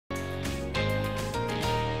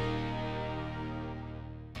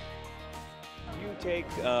take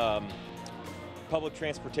public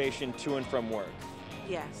transportation to and from work?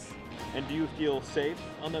 Yes. And do you feel safe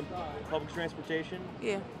on the public transportation?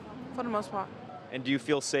 Yeah, for the most part. And do you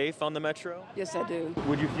feel safe on the metro? Yes, I do.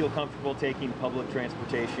 Would you feel comfortable taking public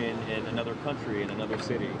transportation in another country, in another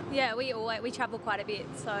city? Yeah, we travel quite a bit,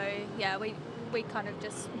 so yeah, we kind of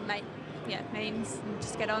just make means and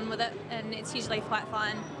just get on with it, and it's usually quite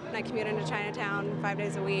fun. I commute into Chinatown 5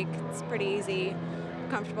 days a week. It's pretty easy.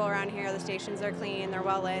 Comfortable around here. The stations are clean, they're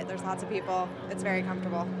well lit, there's lots of people. It's very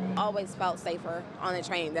comfortable. Always felt safer on the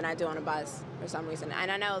train than I do on a bus for some reason.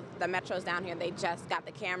 And I know the metros down here, they just got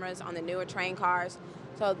the cameras on the newer train cars,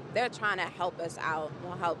 so they're trying to help us out,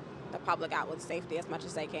 help the public out with safety as much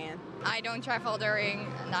as they can. I don't travel during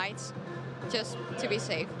nights just to be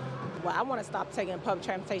safe. Well, I want to stop taking public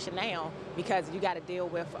transportation now because you got to deal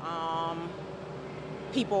with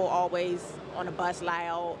people always on the bus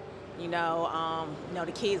loud.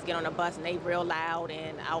 The kids get on the bus and they real loud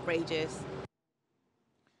and outrageous.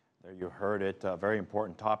 There you heard it. A very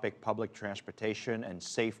important topic, public transportation and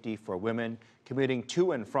safety for women. Commuting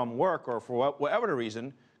to and from work, or for whatever the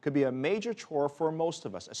reason, could be a major chore for most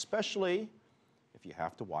of us, especially if you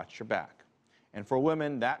have to watch your back. And for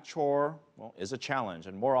women, that chore, well, is a challenge.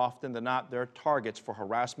 And more often than not, they're targets for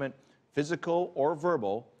harassment, physical or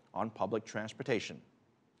verbal, on public transportation.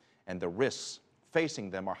 And the risks facing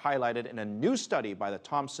them are highlighted in a new study by the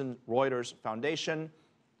Thomson Reuters Foundation.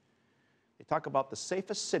 They talk about the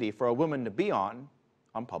safest city for a woman to be on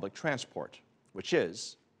public transport, which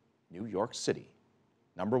is New York City,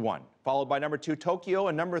 #1, followed by #2, Tokyo,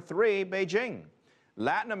 and #3, Beijing.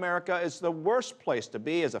 Latin America is the worst place to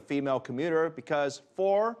be as a female commuter because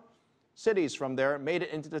 4 cities from there made it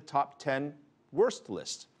into the top 10 worst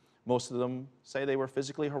list. Most of them say they were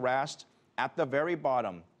physically harassed. At the very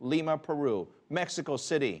bottom, Lima, Peru, Mexico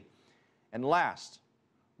City, and last,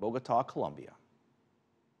 Bogota, Colombia.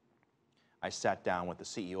 I sat down with the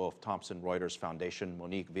CEO of Thomson Reuters Foundation,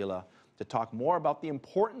 Monique Villa, to talk more about the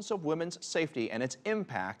importance of women's safety and its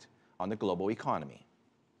impact on the global economy.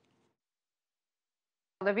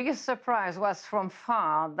 The biggest surprise was from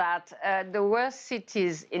far that the worst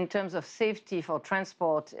cities in terms of safety for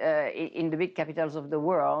transport in the big capitals of the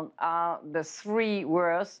world are the 3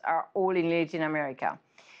 worst are all in Latin America.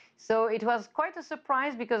 So it was quite a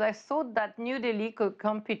surprise because I thought that New Delhi could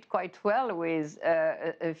compete quite well with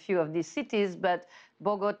a few of these cities, but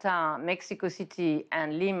Bogota, Mexico City,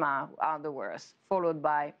 and Lima are the worst, followed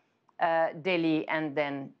by Delhi and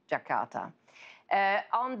then Jakarta.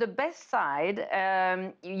 On the best side,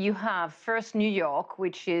 you have first New York,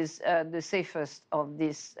 which is the safest of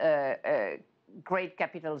these great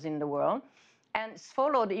capitals in the world, and it's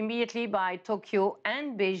followed immediately by Tokyo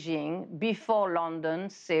and Beijing before London,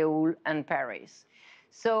 Seoul, and Paris.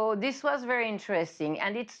 So this was very interesting,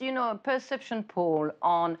 and it's a perception poll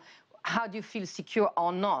on how do you feel secure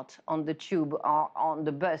or not on the tube or on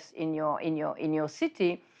the bus in your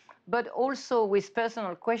city. But also with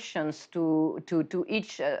personal questions to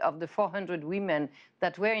each of the 400 women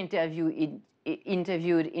that were interviewed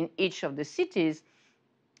in each of the cities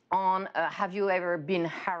on have you ever been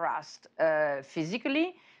harassed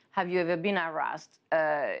physically? Have you ever been harassed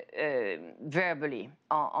verbally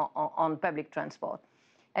on public transport?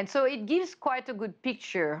 And so it gives quite a good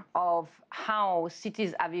picture of how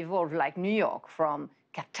cities have evolved, like New York, from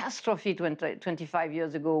catastrophe 25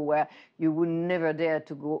 years ago, where you would never dare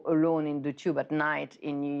to go alone in the tube at night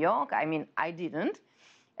in New York. I mean, I didn't.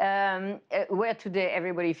 Where today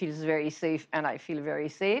everybody feels very safe, and I feel very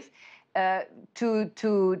safe.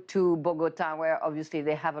 To Bogota, where obviously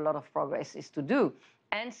they have a lot of progress is to do.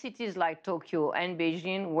 And cities like Tokyo and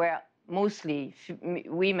Beijing, where mostly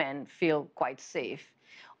women feel quite safe.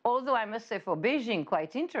 Although I must say for Beijing,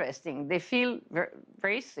 quite interesting. They feel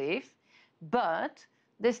very safe, but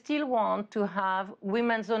they still want to have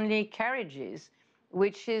women's only carriages,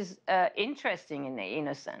 which is interesting in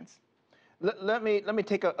a sense. Let me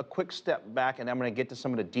take a quick step back, and I'm going to get to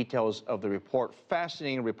some of the details of the report.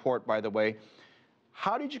 Fascinating report, by the way.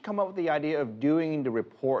 How did you come up with the idea of doing the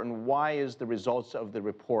report, and why is the results of the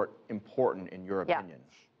report important in your opinion?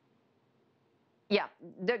 Yeah,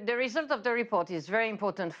 the result of the report is very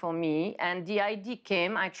important for me, and the idea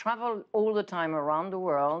came, I travel all the time around the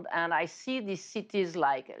world, and I see these cities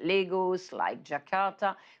like Lagos, like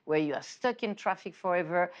Jakarta, where you are stuck in traffic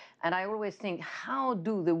forever, and I always think, how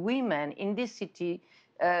do the women in this city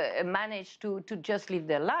manage to just live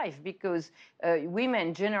their life? Because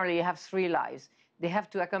women generally have 3 lives. They have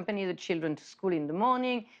to accompany the children to school in the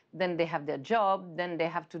morning, then they have their job, then they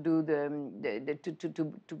have to do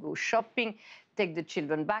to go shopping, take the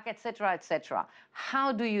children back, etc., etc.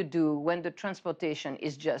 How do you do when the transportation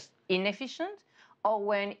is just inefficient, or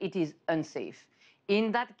when it is unsafe.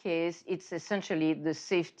 In that case, it's essentially the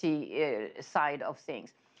safety side of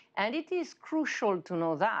things. And it is crucial to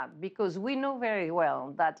know that, because we know very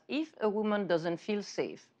well that if a woman doesn't feel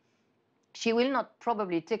safe, she will not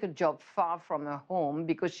probably take a job far from her home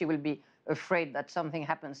because she will be afraid that something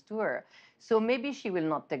happens to her. So maybe she will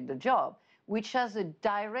not take the job, which has a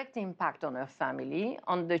direct impact on her family,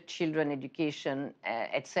 on the children education,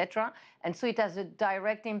 etc. And so it has a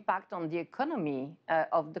direct impact on the economy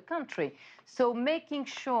of the country. So making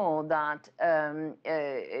sure that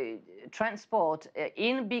transport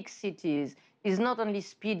in big cities is not only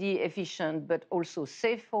speedy, efficient, but also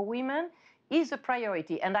safe for women is a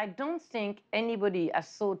priority. And I don't think anybody has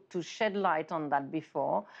thought to shed light on that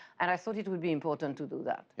before. And I thought it would be important to do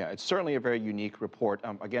that. Yeah, it's certainly a very unique report.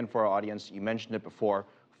 Again, for our audience, you mentioned it before,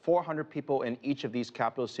 400 people in each of these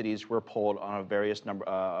capital cities were polled on a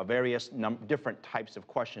various different types of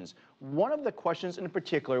questions. One of the questions in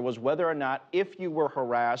particular was whether or not, if you were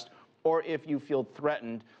harassed or if you feel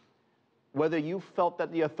threatened, whether you felt that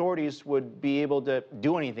the authorities would be able to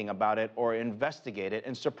do anything about it or investigate it.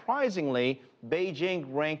 And surprisingly, Beijing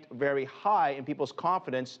ranked very high in people's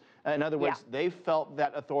confidence. In other words, they felt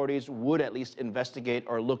that authorities would at least investigate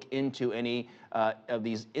or look into any of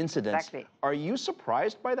these incidents. Exactly. Are you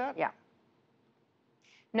surprised by that? Yeah.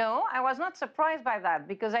 No, I was not surprised by that,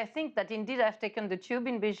 because I think that indeed I've taken the tube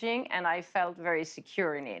in Beijing and I felt very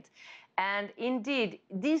secure in it. And indeed,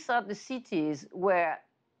 these are the cities where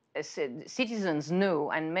citizens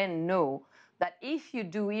know and men know that if you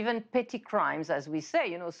do even petty crimes, as we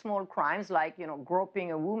say, small crimes like,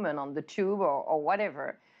 groping a woman on the tube or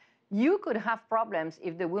whatever, you could have problems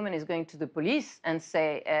if the woman is going to the police and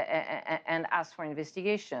say and ask for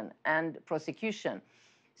investigation and prosecution.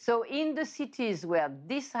 So in the cities where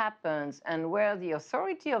this happens and where the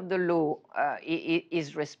authority of the law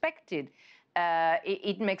is respected,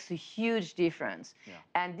 it makes a huge difference. Yeah.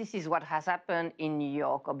 And this is what has happened in New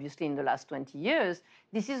York, obviously, in the last 20 years.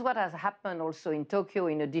 This is what has happened also in Tokyo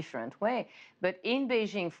in a different way. But in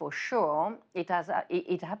Beijing, for sure, it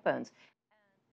happens.